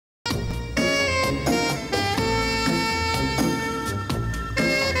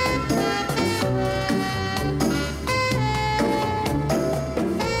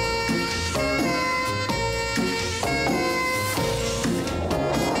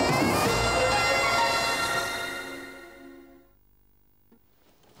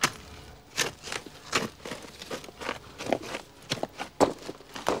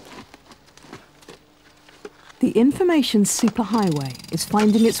The information superhighway is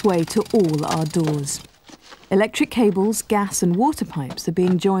finding its way to all our doors. Electric cables, gas and water pipes are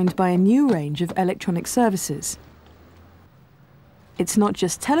being joined by a new range of electronic services. It's not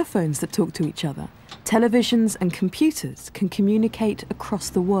just telephones that talk to each other. Televisions and computers can communicate across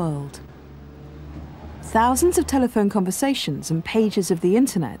the world. Thousands of telephone conversations and pages of the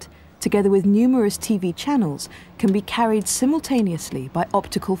internet, together with numerous TV channels, can be carried simultaneously by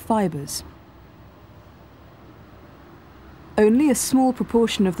optical fibers. Only a small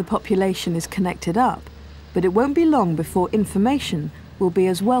proportion of the population is connected up, but it won't be long before information will be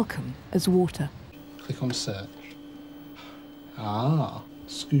as welcome as water. Click on search. Ah,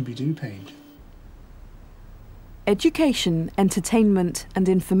 Scooby-Doo page. Education, entertainment and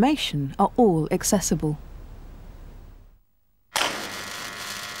information are all accessible.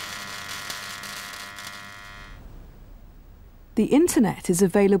 The internet is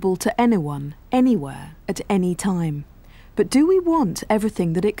available to anyone, anywhere, at any time. But do we want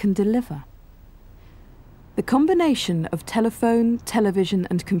everything that it can deliver? The combination of telephone, television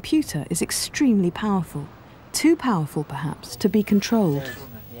and computer is extremely powerful. Too powerful, perhaps, to be controlled.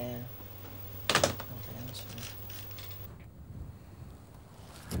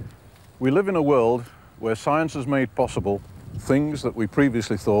 We live in a world where science has made possible things that we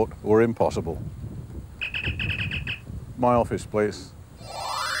previously thought were impossible. My office, please.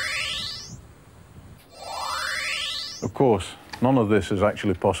 Of course, none of this is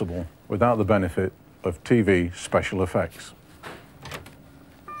actually possible without the benefit of TV special effects.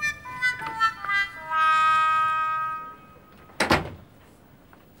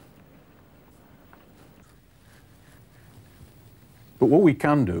 But what we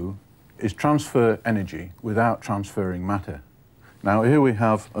can do is transfer energy without transferring matter. Now here we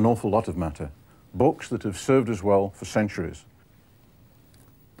have an awful lot of matter, books that have served us well for centuries.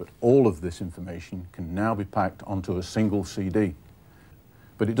 But all of this information can now be packed onto a single CD.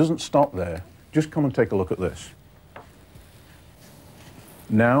 But it doesn't stop there. Just come and take a look at this.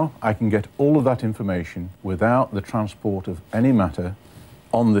 Now I can get all of that information without the transport of any matter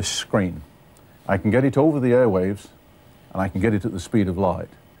on this screen. I can get it over the airwaves and I can get it at the speed of light,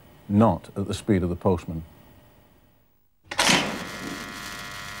 not at the speed of the postman.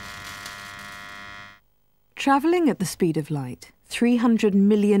 Travelling at the speed of light, 300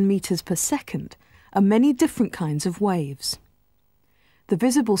 million metres per second, are many different kinds of waves. The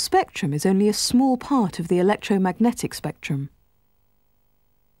visible spectrum is only a small part of the electromagnetic spectrum.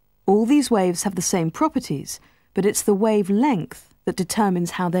 All these waves have the same properties, but it's the wavelength that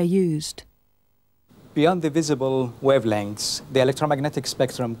determines how they're used. Beyond the visible wavelengths, the electromagnetic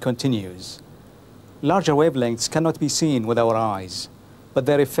spectrum continues. Larger wavelengths cannot be seen with our eyes, but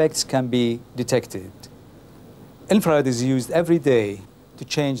their effects can be detected. Infrared is used every day to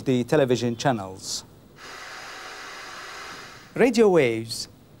change the television channels. Radio waves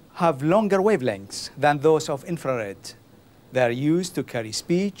have longer wavelengths than those of infrared. They are used to carry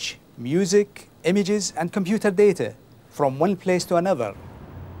speech, music, images, and computer data from one place to another.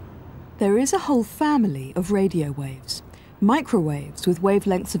 There is a whole family of radio waves. Microwaves with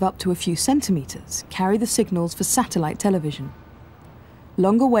wavelengths of up to a few centimetres carry the signals for satellite television.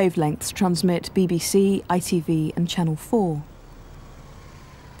 Longer wavelengths transmit BBC, ITV and Channel 4.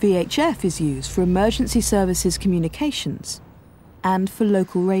 VHF is used for emergency services communications and for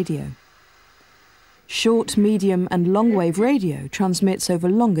local radio. Short, medium and long-wave radio transmits over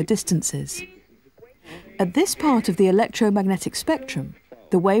longer distances. At this part of the electromagnetic spectrum,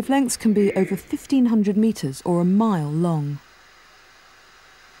 the wavelengths can be over 1,500 metres or a mile long.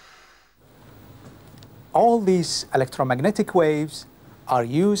 All these electromagnetic waves are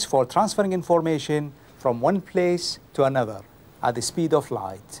used for transferring information from one place to another at the speed of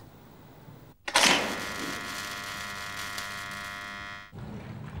light.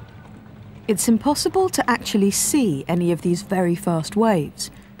 It's impossible to actually see any of these very fast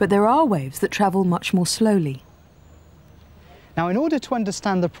waves, but there are waves that travel much more slowly. Now, in order to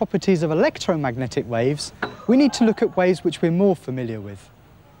understand the properties of electromagnetic waves, we need to look at waves which we're more familiar with.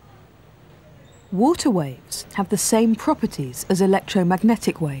 Water waves have the same properties as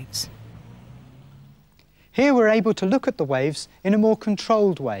electromagnetic waves. Here we're able to look at the waves in a more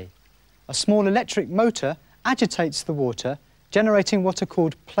controlled way. A small electric motor agitates the water, generating what are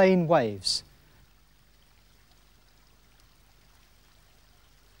called plane waves.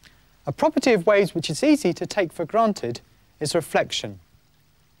 A property of waves which is easy to take for granted is reflection.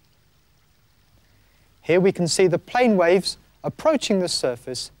 Here we can see the plane waves approaching the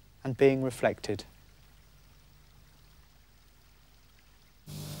surface and being reflected.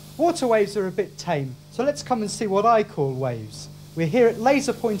 Water waves are a bit tame, so let's come and see what I call waves. We're here at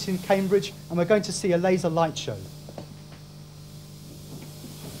Laser Point in Cambridge and we're going to see a laser light show.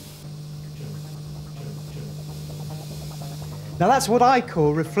 Now that's what I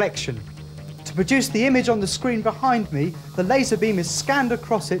call reflection. To produce the image on the screen behind me, the laser beam is scanned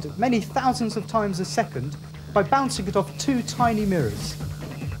across it many thousands of times a second by bouncing it off two tiny mirrors.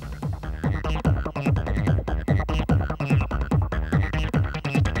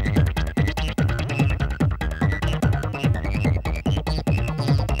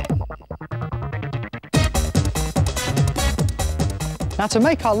 Now to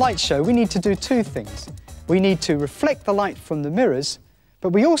make our light show, we need to do two things. We need to reflect the light from the mirrors, but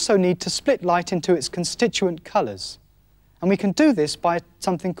we also need to split light into its constituent colours. And we can do this by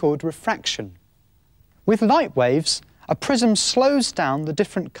something called refraction. With light waves, a prism slows down the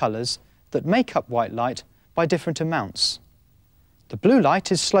different colours that make up white light by different amounts. The blue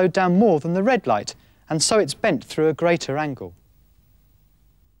light is slowed down more than the red light, and so it's bent through a greater angle.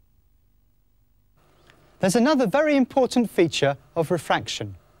 There's another very important feature of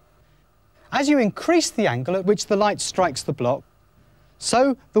refraction. As you increase the angle at which the light strikes the block,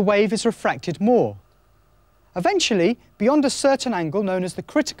 so the wave is refracted more. Eventually, beyond a certain angle known as the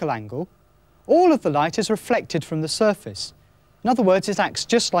critical angle, all of the light is reflected from the surface. In other words, it acts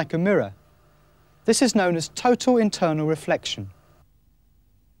just like a mirror. This is known as total internal reflection.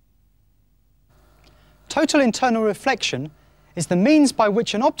 Total internal reflection is the means by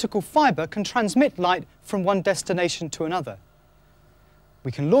which an optical fibre can transmit light from one destination to another.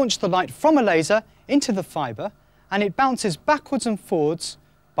 We can launch the light from a laser into the fibre, and it bounces backwards and forwards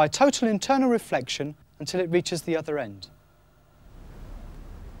by total internal reflection until it reaches the other end.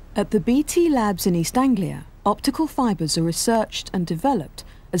 At the BT labs in East Anglia, optical fibres are researched and developed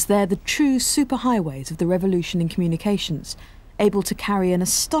as they're the true superhighways of the revolution in communications, able to carry an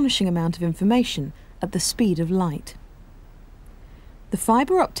astonishing amount of information at the speed of light. The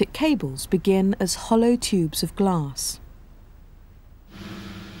fibre optic cables begin as hollow tubes of glass.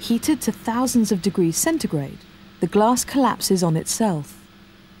 Heated to thousands of degrees centigrade, the glass collapses on itself.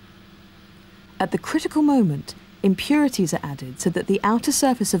 At the critical moment, impurities are added so that the outer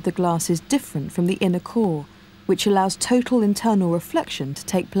surface of the glass is different from the inner core, which allows total internal reflection to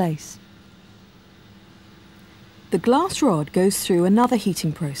take place. The glass rod goes through another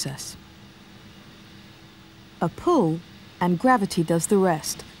heating process. A pull, and gravity does the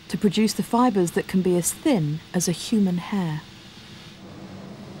rest to produce the fibres that can be as thin as a human hair.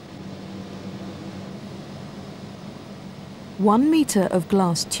 One metre of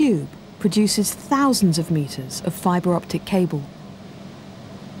glass tube produces thousands of metres of fibre optic cable.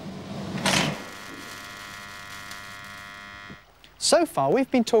 So far,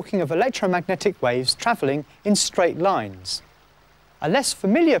 we've been talking of electromagnetic waves travelling in straight lines. A less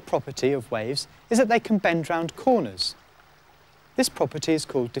familiar property of waves is that they can bend round corners. This property is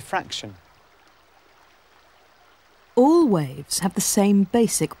called diffraction. All waves have the same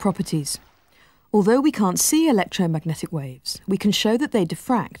basic properties. Although we can't see electromagnetic waves, we can show that they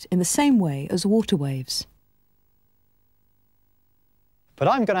diffract in the same way as water waves. But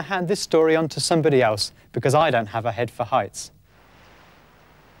I'm going to hand this story on to somebody else because I don't have a head for heights.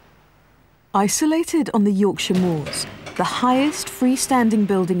 Isolated on the Yorkshire moors, the highest freestanding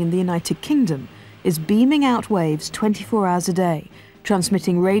building in the United Kingdom is beaming out waves 24 hours a day,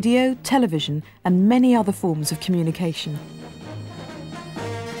 transmitting radio, television and many other forms of communication.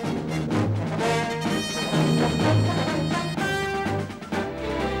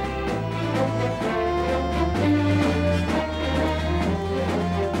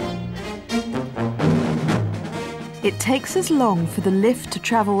 It takes as long for the lift to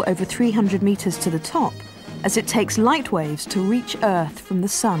travel over 300 metres to the top as it takes light waves to reach Earth from the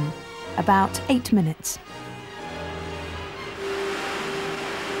Sun, about 8 minutes.